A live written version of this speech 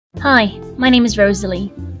Hi, my name is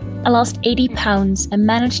Rosy. I lost 80 pounds and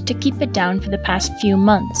managed to keep it down for the past few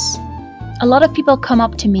months. A lot of people come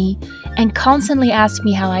up to me and constantly ask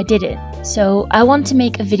me how I did it, so I want to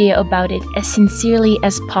make a video about it as sincerely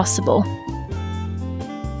as possible.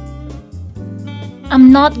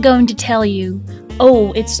 I'm not going to tell you,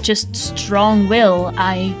 oh, it's just strong will,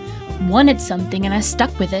 I wanted something and I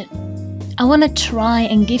stuck with it. I want to try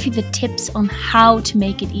and give you the tips on how to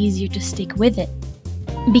make it easier to stick with it.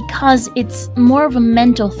 Because it's more of a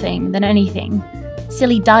mental thing than anything.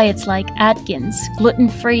 Silly diets like Atkins,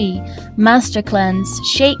 gluten-free, master cleanse,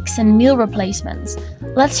 shakes and meal replacements.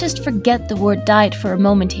 Let's just forget the word diet for a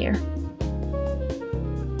moment here.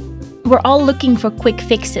 We're all looking for quick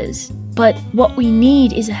fixes, but what we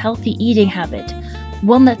need is a healthy eating habit,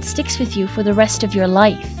 one that sticks with you for the rest of your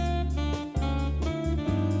life.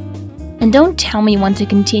 And don't tell me you want to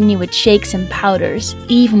continue with shakes and powders,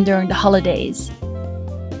 even during the holidays.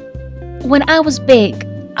 When I was big,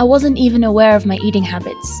 I wasn't even aware of my eating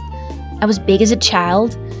habits. I was big as a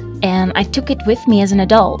child, and I took it with me as an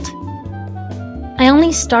adult. I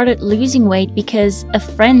only started losing weight because a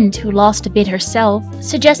friend who lost a bit herself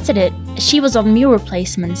suggested it. She was on meal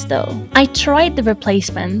replacements though. I tried the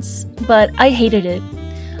replacements, but I hated it.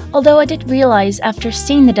 Although I did realize after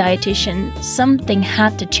seeing the dietitian, something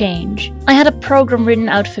had to change. I had a program written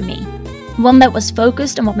out for me, one that was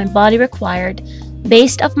focused on what my body required,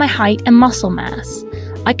 based off my height and muscle mass.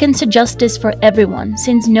 I can suggest this for everyone,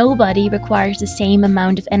 since nobody requires the same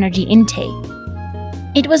amount of energy intake.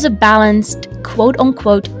 It was a balanced,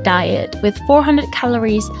 quote-unquote diet with 400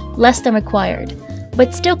 calories less than required,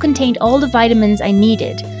 but still contained all the vitamins I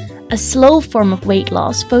needed. A slow form of weight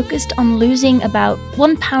loss focused on losing about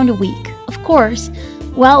 1 pound a week, of course,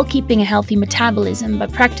 while keeping a healthy metabolism by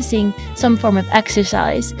practicing some form of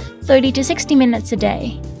exercise, 30 to 60 minutes a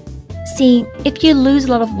day. See, if you lose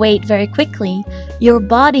a lot of weight very quickly, your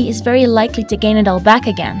body is very likely to gain it all back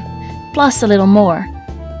again, plus a little more.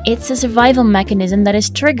 It's a survival mechanism that is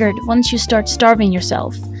triggered once you start starving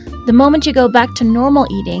yourself. The moment you go back to normal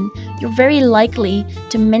eating, you're very likely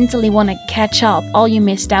to mentally want to catch up all you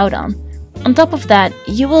missed out on. On top of that,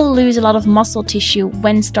 you will lose a lot of muscle tissue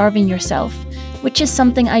when starving yourself, which is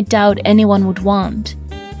something I doubt anyone would want.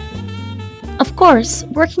 Of course,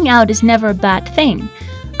 working out is never a bad thing.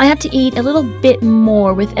 I had to eat a little bit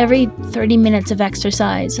more with every 30 minutes of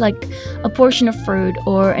exercise, like a portion of fruit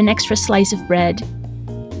or an extra slice of bread.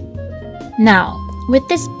 Now, with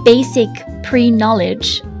this basic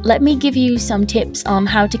pre-knowledge, let me give you some tips on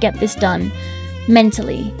how to get this done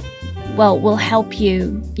mentally. Well, will help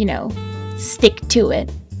you, stick to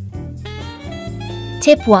it.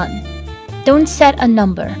 Tip 1. Don't set a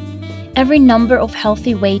number. Every number of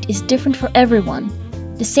healthy weight is different for everyone.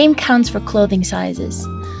 The same counts for clothing sizes.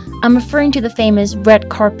 I'm referring to the famous red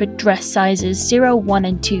carpet dress sizes 0, 1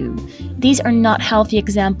 and 2. These are not healthy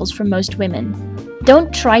examples for most women.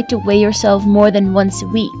 Don't try to weigh yourself more than once a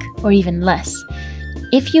week, or even less.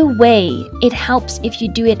 If you weigh, it helps if you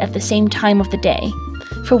do it at the same time of the day.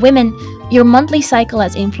 For women, your monthly cycle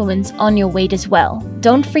has influence on your weight as well.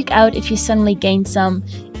 Don't freak out if you suddenly gain some,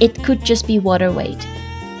 it could just be water weight.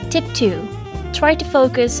 Tip 2. Try to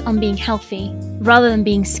focus on being healthy, rather than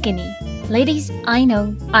being skinny. Ladies, I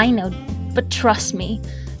know, but trust me,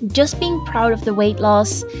 just being proud of the weight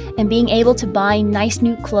loss and being able to buy nice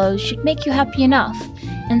new clothes should make you happy enough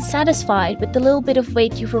and satisfied with the little bit of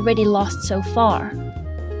weight you've already lost so far.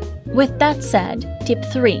 With that said, tip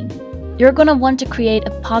 3, you're gonna want to create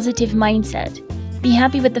a positive mindset. Be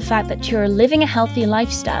happy with the fact that you're living a healthy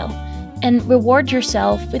lifestyle and reward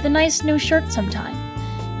yourself with a nice new shirt sometime.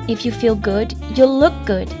 If you feel good, you'll look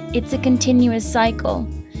good. It's a continuous cycle,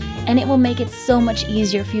 and it will make it so much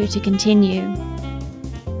easier for you to continue.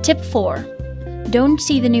 Tip 4. Don't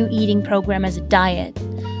see the new eating program as a diet,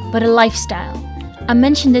 but a lifestyle. I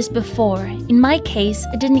mentioned this before. In my case,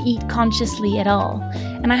 I didn't eat consciously at all,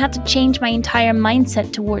 and I had to change my entire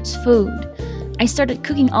mindset towards food. I started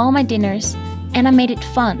cooking all my dinners, and I made it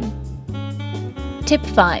fun. Tip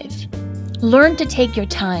 5. Learn to take your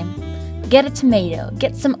time. Get a tomato,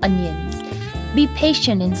 get some onions. Be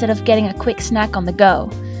patient instead of getting a quick snack on the go.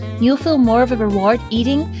 You'll feel more of a reward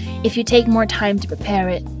eating if you take more time to prepare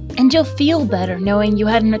it, and you'll feel better knowing you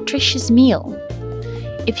had a nutritious meal.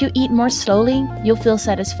 If you eat more slowly, you'll feel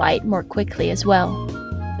satisfied more quickly as well.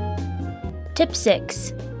 Tip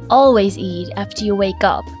 6. Always eat after you wake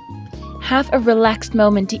up. Have a relaxed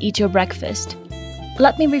moment to eat your breakfast.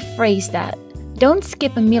 Let me rephrase that. Don't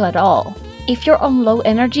skip a meal at all. If you're on low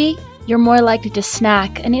energy, you're more likely to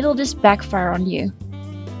snack and it'll just backfire on you.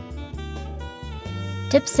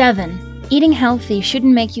 Tip 7. Eating healthy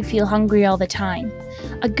shouldn't make you feel hungry all the time.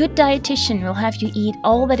 A good dietitian will have you eat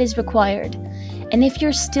all that is required. And if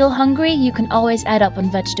you're still hungry, you can always add up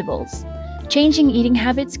on vegetables. Changing eating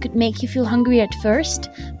habits could make you feel hungry at first,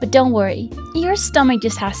 but don't worry, your stomach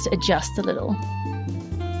just has to adjust a little.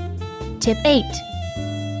 Tip 8.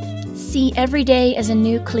 See every day as a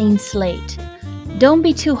new clean slate. Don't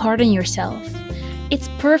be too hard on yourself. It's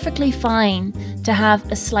perfectly fine to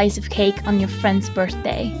have a slice of cake on your friend's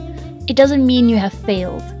birthday. It doesn't mean you have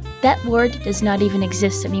failed. That word does not even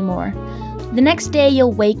exist anymore. The next day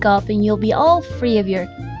you'll wake up and you'll be all free of your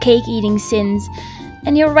cake-eating sins,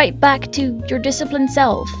 and you're right back to your disciplined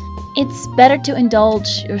self. It's better to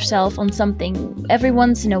indulge yourself on something every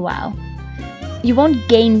once in a while. You won't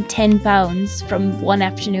gain 10 pounds from one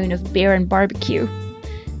afternoon of beer and barbecue.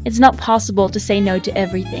 It's not possible to say no to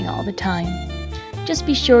everything all the time. Just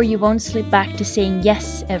be sure you won't slip back to saying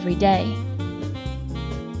yes every day.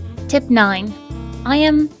 Tip 9. I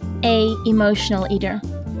am an emotional eater.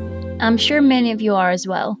 I'm sure many of you are as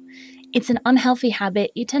well. It's an unhealthy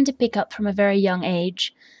habit you tend to pick up from a very young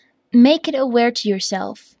age. Make it aware to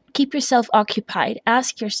yourself. Keep yourself occupied.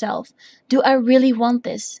 Ask yourself, do I really want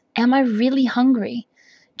this? Am I really hungry?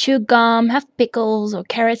 Chew gum, have pickles or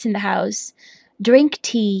carrots in the house. Drink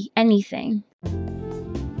tea, anything.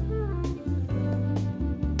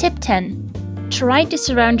 Tip 10. Try to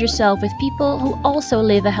surround yourself with people who also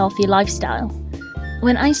live a healthy lifestyle.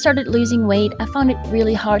 When I started losing weight, I found it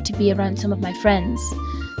really hard to be around some of my friends.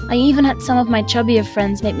 I even had some of my chubbier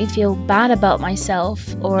friends make me feel bad about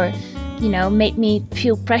myself, or, made me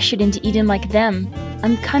feel pressured into eating like them.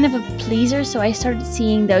 I'm kind of a pleaser, so I started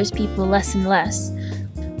seeing those people less and less.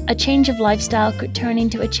 A change of lifestyle could turn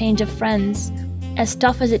into a change of friends. As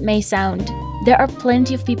tough as it may sound, there are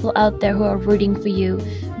plenty of people out there who are rooting for you,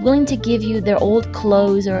 willing to give you their old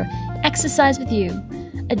clothes or exercise with you.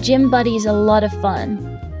 A gym buddy is a lot of fun.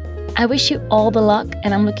 I wish you all the luck,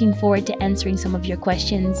 and I'm looking forward to answering some of your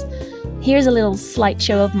questions. Here's a little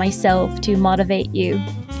slideshow of myself to motivate you.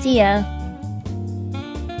 See ya!